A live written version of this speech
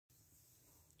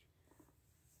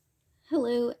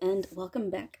Hello and welcome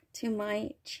back to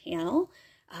my channel.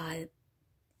 I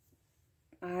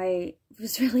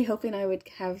was really hoping I would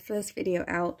have this video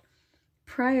out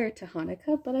prior to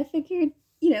Hanukkah, but I figured,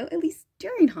 at least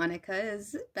during Hanukkah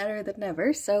is better than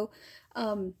never. So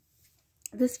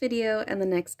this video and the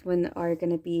next one are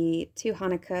going to be two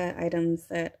Hanukkah items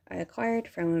that I acquired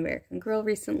from American Girl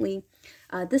recently.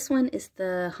 This one is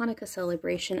the Hanukkah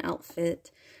celebration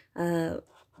outfit.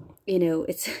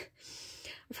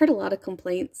 I've heard a lot of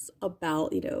complaints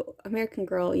about, American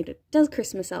Girl, does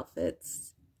Christmas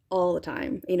outfits all the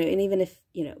time, and even if,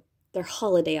 they're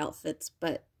holiday outfits,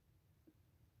 but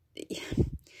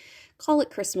call it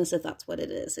Christmas if that's what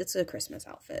it is. It's a Christmas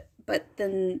outfit. But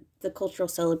then the Cultural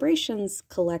Celebrations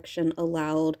collection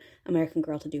allowed American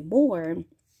Girl to do more.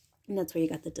 And that's where you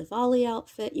got the Diwali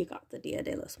outfit, you got the Dia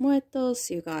de los Muertos,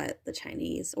 you got the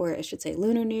Chinese, or I should say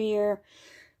Lunar New Year,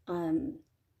 the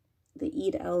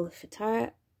Eid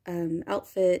al-Fitr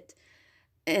outfit,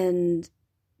 and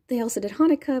they also did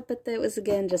Hanukkah, but that was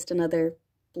again just another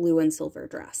blue and silver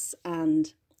dress.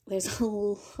 And there's a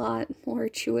lot more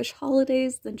Jewish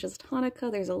holidays than just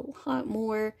Hanukkah. There's a lot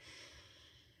more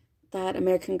that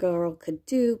American Girl could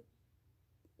do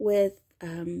with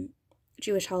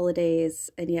Jewish holidays,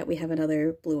 and yet we have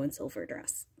another blue and silver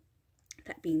dress.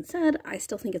 That being said, I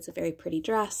still think it's a very pretty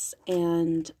dress,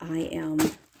 and I am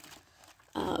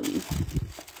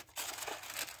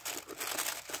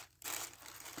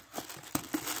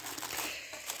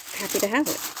happy to have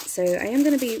it. So I am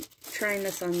going to be trying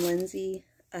this on Lindsey.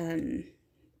 I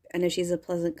know she's a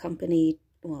pleasant company.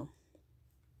 Well,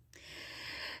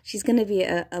 she's going to be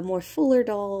a more fuller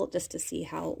doll just to see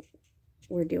how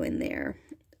we're doing there.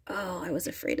 Oh, I was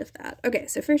afraid of that. Okay,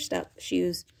 so first up,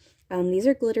 shoes. These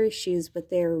are glittery shoes, but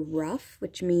they're rough,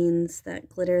 which means that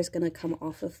glitter is going to come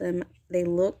off of them. They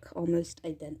look almost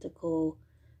identical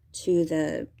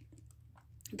to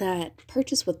that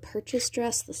Purchase with Purchase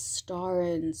dress, the star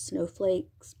and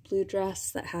snowflakes blue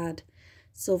dress that had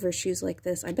silver shoes like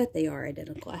this. I bet they are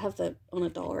identical. I have that on a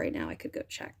doll right now. I could go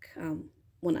check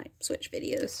when I switch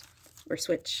videos or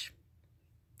switch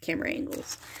camera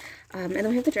angles. And then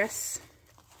we have the dress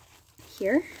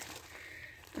here.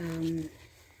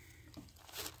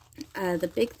 The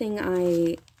big thing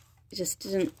I just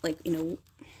didn't like,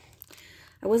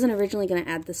 I wasn't originally going to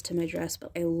add this to my dress,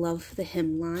 but I love the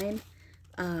hemline.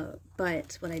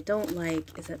 But what I don't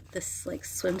like is that this,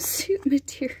 swimsuit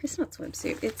material, it's not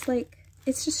swimsuit,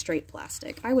 it's just straight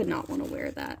plastic. I would not want to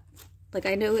wear that.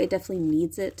 I know it definitely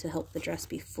needs it to help the dress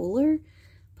be fuller,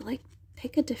 but,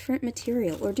 pick a different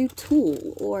material, or do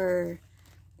tulle, or,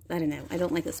 I don't know, I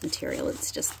don't like this material.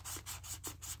 It's just,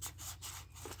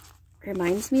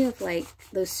 reminds me of,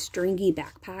 those stringy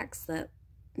backpacks that,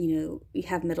 you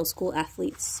have middle school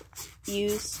athletes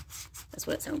use. That's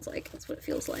what it sounds like. That's what it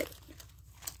feels like.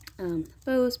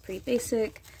 Bow's pretty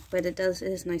basic, but it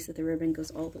is nice that the ribbon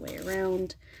goes all the way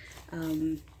around.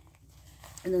 And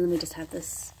then we just have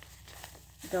this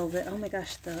velvet. Oh my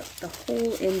gosh, the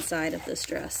whole inside of this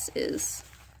dress is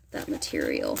that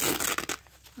material.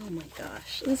 Oh my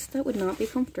gosh, that would not be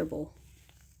comfortable.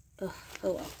 Ugh,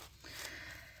 oh well.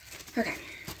 Okay,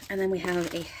 and then we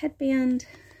have a headband.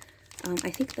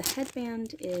 I think the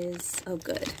headband is, oh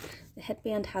good. The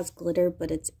headband has glitter,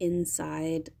 but it's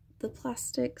inside the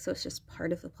plastic, so it's just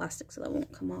part of the plastic, so that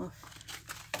won't come off.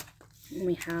 And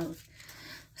we have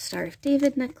a Star of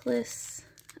David necklace.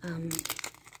 I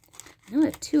know I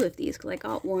have two of these because I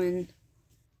got one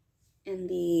in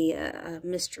the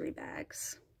mystery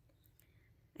bags.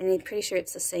 And I'm pretty sure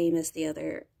it's the same as the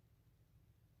other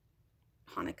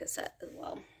Hanukkah set as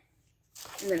well.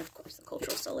 And then, of course, the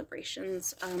Cultural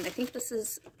Celebrations. I think this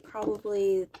is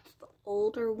probably the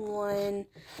older one.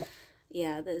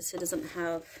 Yeah, it doesn't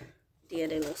have Dia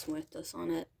de los Muertos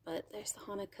on it, but there's the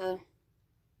Hanukkah.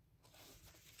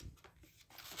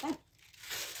 Okay.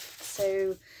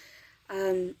 So,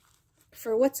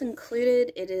 for what's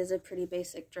included, it is a pretty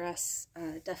basic dress.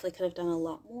 Definitely could have done a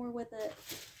lot more with it.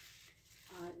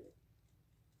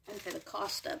 And for the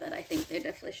cost of it, I think there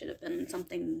definitely should have been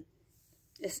something,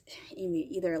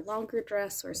 either a longer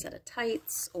dress or a set of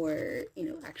tights, or,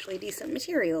 actually decent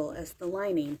material as the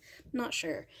lining. I'm not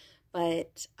sure.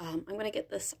 But I'm going to get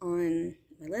this on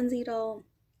my Lindsey doll.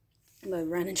 I'm going to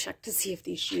run and check to see if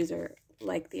these shoes are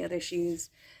like the other shoes,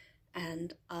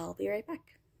 and I'll be right back.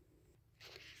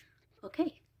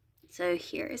 Okay, so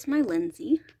here is my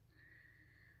Lindsey.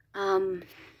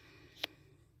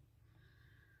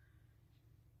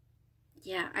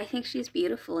 Yeah, I think she's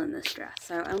beautiful in this dress.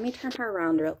 So let me turn her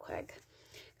around real quick.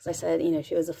 As I said,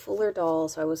 she was a fuller doll,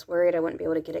 so I was worried I wouldn't be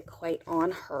able to get it quite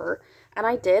on her. And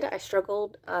I did. I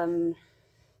struggled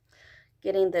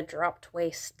getting the dropped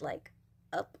waist like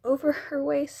up over her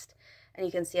waist. And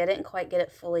you can see I didn't quite get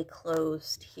it fully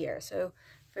closed here. So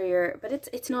for your, but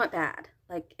it's not bad.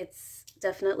 Like, it's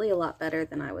definitely a lot better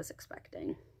than I was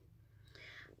expecting.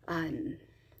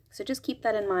 So just keep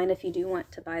that in mind if you do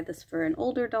want to buy this for an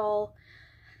older doll.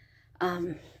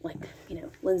 Like, you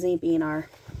know, Lindsey being our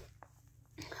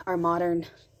modern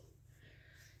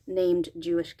named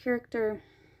Jewish character.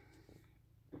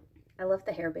 I love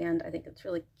the hairband. I think it's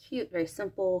really cute, very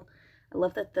simple. I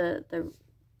love that the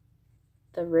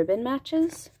ribbon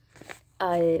matches.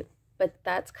 But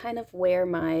that's kind of where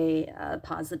my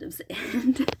positives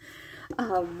end.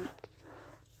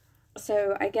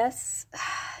 So I guess,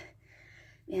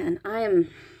 man, I'm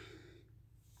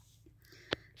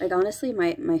like, honestly,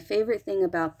 my favorite thing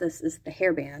about this is the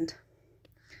hairband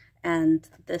and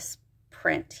this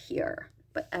print here.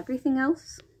 But everything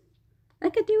else,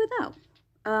 I could do without.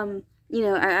 You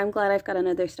know, I'm glad I've got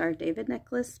another Star of David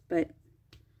necklace, but,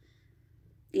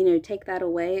 you know, take that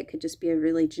away, it could just be a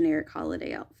really generic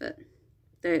holiday outfit.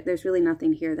 There's really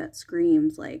nothing here that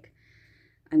screams like,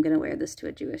 I'm going to wear this to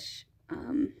a Jewish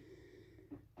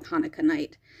Hanukkah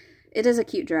night. It is a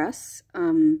cute dress,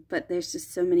 but there's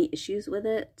just so many issues with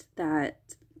it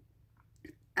that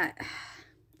I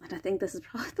think this is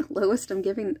probably the lowest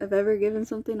I've ever given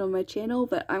something on my channel,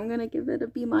 but I'm going to give it a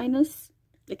B-.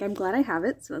 Like, I'm glad I have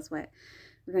it, so that's why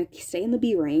we're going to stay in the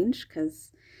B range,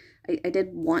 because I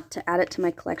did want to add it to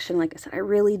my collection. Like I said, I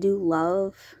really do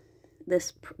love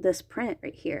this print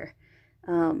right here.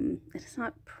 It's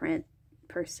not print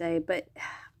per se, but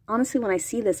honestly, when I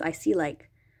see this, I see like,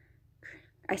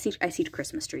 I see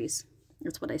Christmas trees.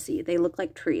 That's what I see. They look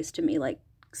like trees to me, like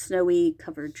snowy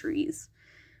covered trees,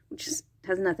 which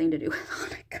has nothing to do with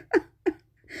Hanukkah.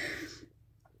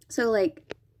 So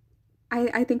like,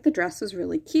 I think the dress was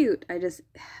really cute.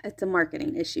 It's a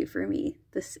marketing issue for me.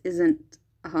 This isn't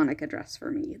a Hanukkah dress for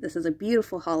me. This is a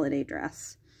beautiful holiday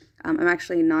dress. I'm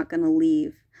actually not going to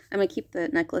leave. I'm going to keep the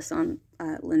necklace on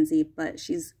Lindsey, but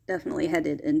she's definitely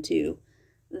headed into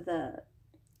the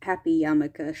Happy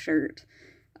Yarmulke shirt.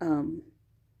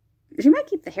 She might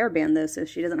keep the hairband, though, so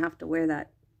she doesn't have to wear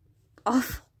that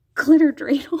awful glitter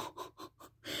dreidel.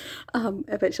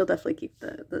 But she'll definitely keep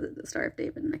the Star of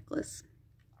David necklace.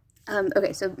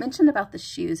 Okay, so mentioned about the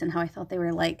shoes and how I thought they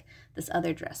were like this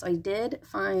other dress. So I did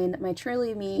find my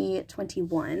Truly Me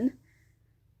 21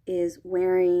 is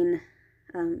wearing,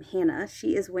 Hannah,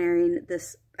 she is wearing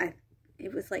this,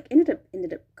 it was like, ended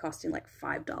up costing like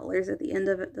 $5 at the end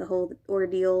of it, the whole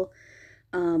ordeal.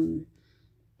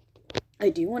 I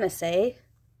do want to say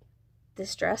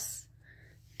this dress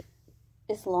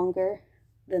is longer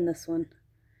than this one.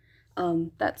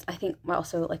 That's, I think,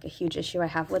 also like a huge issue I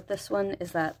have with this one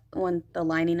is that the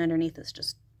lining underneath is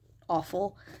just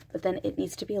awful, but then it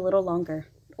needs to be a little longer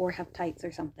or have tights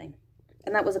or something.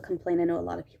 And that was a complaint I know a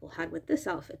lot of people had with this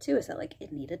outfit too, is that like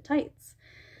it needed tights.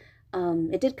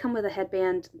 It did come with a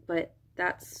headband, but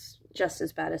that's just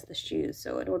as bad as the shoes.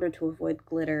 So in order to avoid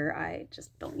glitter, I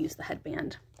just don't use the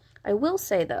headband. I will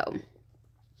say though,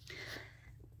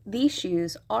 these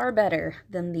shoes are better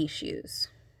than these shoes.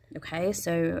 Okay,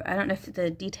 so I don't know if the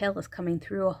detail is coming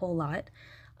through a whole lot.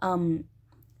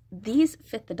 These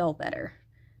fit the doll better.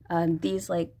 These,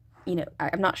 like, you know,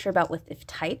 I'm not sure about if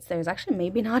tights. There's actually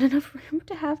maybe not enough room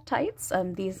to have tights.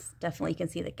 These definitely, you can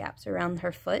see the gaps around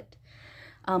her foot.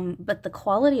 But the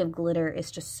quality of glitter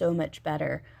is just so much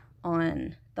better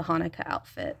on the Hanukkah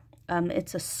outfit.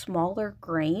 It's a smaller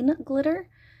grain glitter,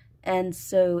 and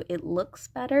so it looks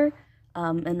better.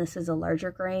 And this is a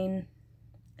larger grain,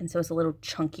 and so it's a little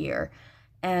chunkier.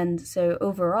 And so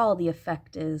overall, the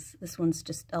effect is this one's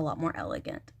just a lot more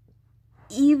elegant.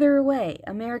 Either way,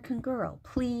 American Girl,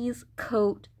 please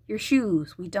coat your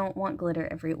shoes. We don't want glitter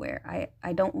everywhere.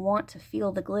 I don't want to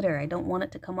feel the glitter. I don't want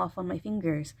it to come off on my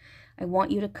fingers. I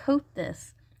want you to coat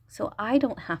this so I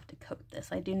don't have to coat this.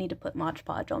 I do need to put Mod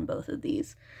Podge on both of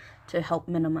these to help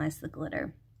minimize the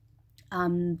glitter.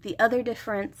 The other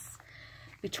difference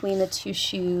between the two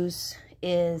shoes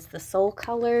is the sole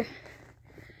color.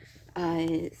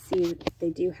 See, they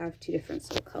do have two different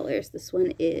sole colors. This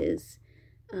one is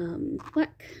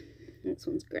black, and this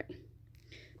one's gray.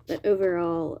 But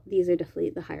overall, these are definitely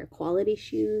the higher quality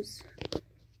shoes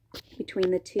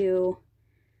between the two.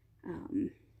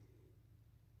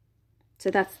 So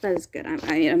that is good.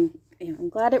 I'm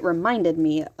glad it reminded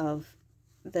me of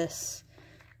those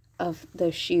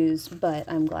shoes, but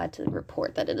I'm glad to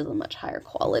report that it is a much higher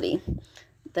quality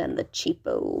than the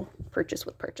cheapo purchase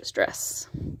with purchase dress.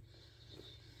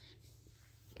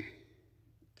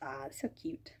 Ah, so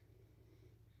cute.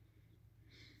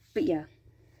 But yeah,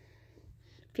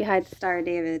 if you hide the Star of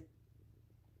David,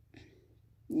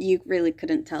 you really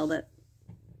couldn't tell that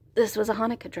this was a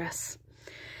Hanukkah dress.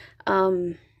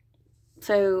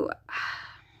 So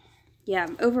yeah,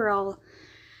 overall,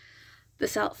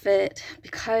 this outfit,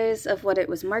 because of what it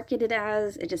was marketed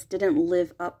as, it just didn't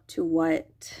live up to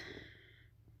what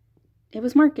it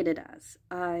was marketed as.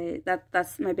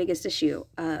 That's my biggest issue.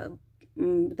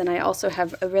 Then I also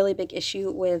have a really big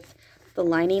issue with the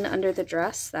lining under the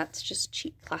dress. That's just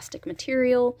cheap plastic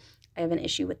material. I have an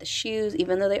issue with the shoes.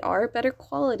 Even though they are better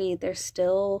quality, they're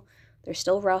still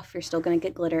rough. You're still going to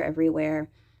get glitter everywhere.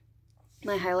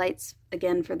 My highlights,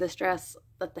 again, for this dress,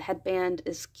 that the headband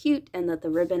is cute and that the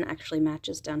ribbon actually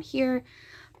matches down here,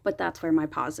 but that's where my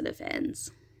positive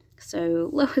ends. So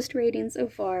lowest rating so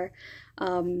far.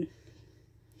 And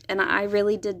I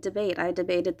really did debate. I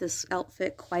debated this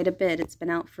outfit quite a bit. It's been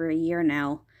out for a year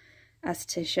now as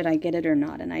to should I get it or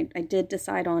not. And I did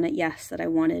decide on it, yes, that I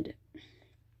wanted,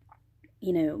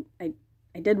 you know, I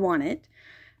did want it.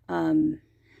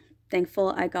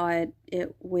 Thankful I got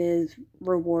it with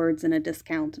rewards and a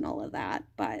discount and all of that.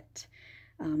 But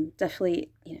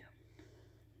definitely, you know,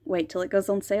 wait till it goes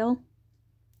on sale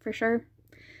for sure.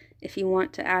 If you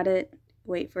want to add it,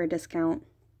 wait for a discount,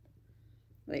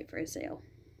 wait for a sale.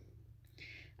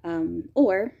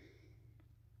 Or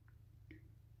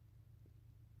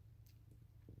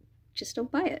just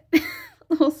don't buy it.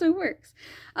 Also works.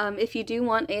 If you do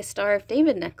want a Star of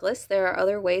David necklace, there are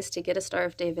other ways to get a Star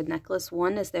of David necklace.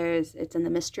 One is it's in the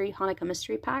Hanukkah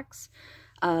mystery packs.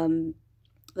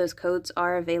 Those codes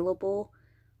are available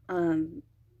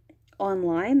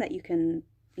online that you can,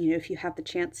 you know, if you have the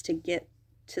chance to get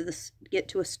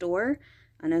to a store.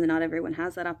 I know that not everyone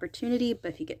has that opportunity,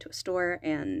 but if you get to a store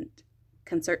and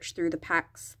can search through the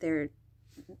packs,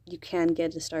 you can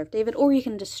get a Star of David, or you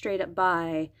can just straight up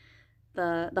buy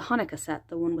the Hanukkah set,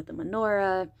 the one with the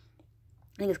menorah.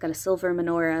 I think it's got a silver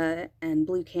menorah and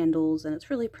blue candles, and it's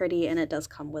really pretty, and it does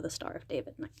come with a Star of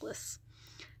David necklace.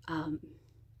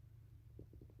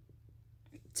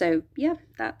 So yeah,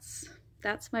 that's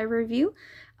my review.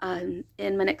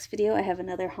 In my next video, I have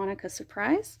another Hanukkah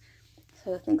surprise.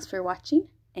 So thanks for watching,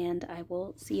 and I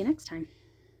will see you next time.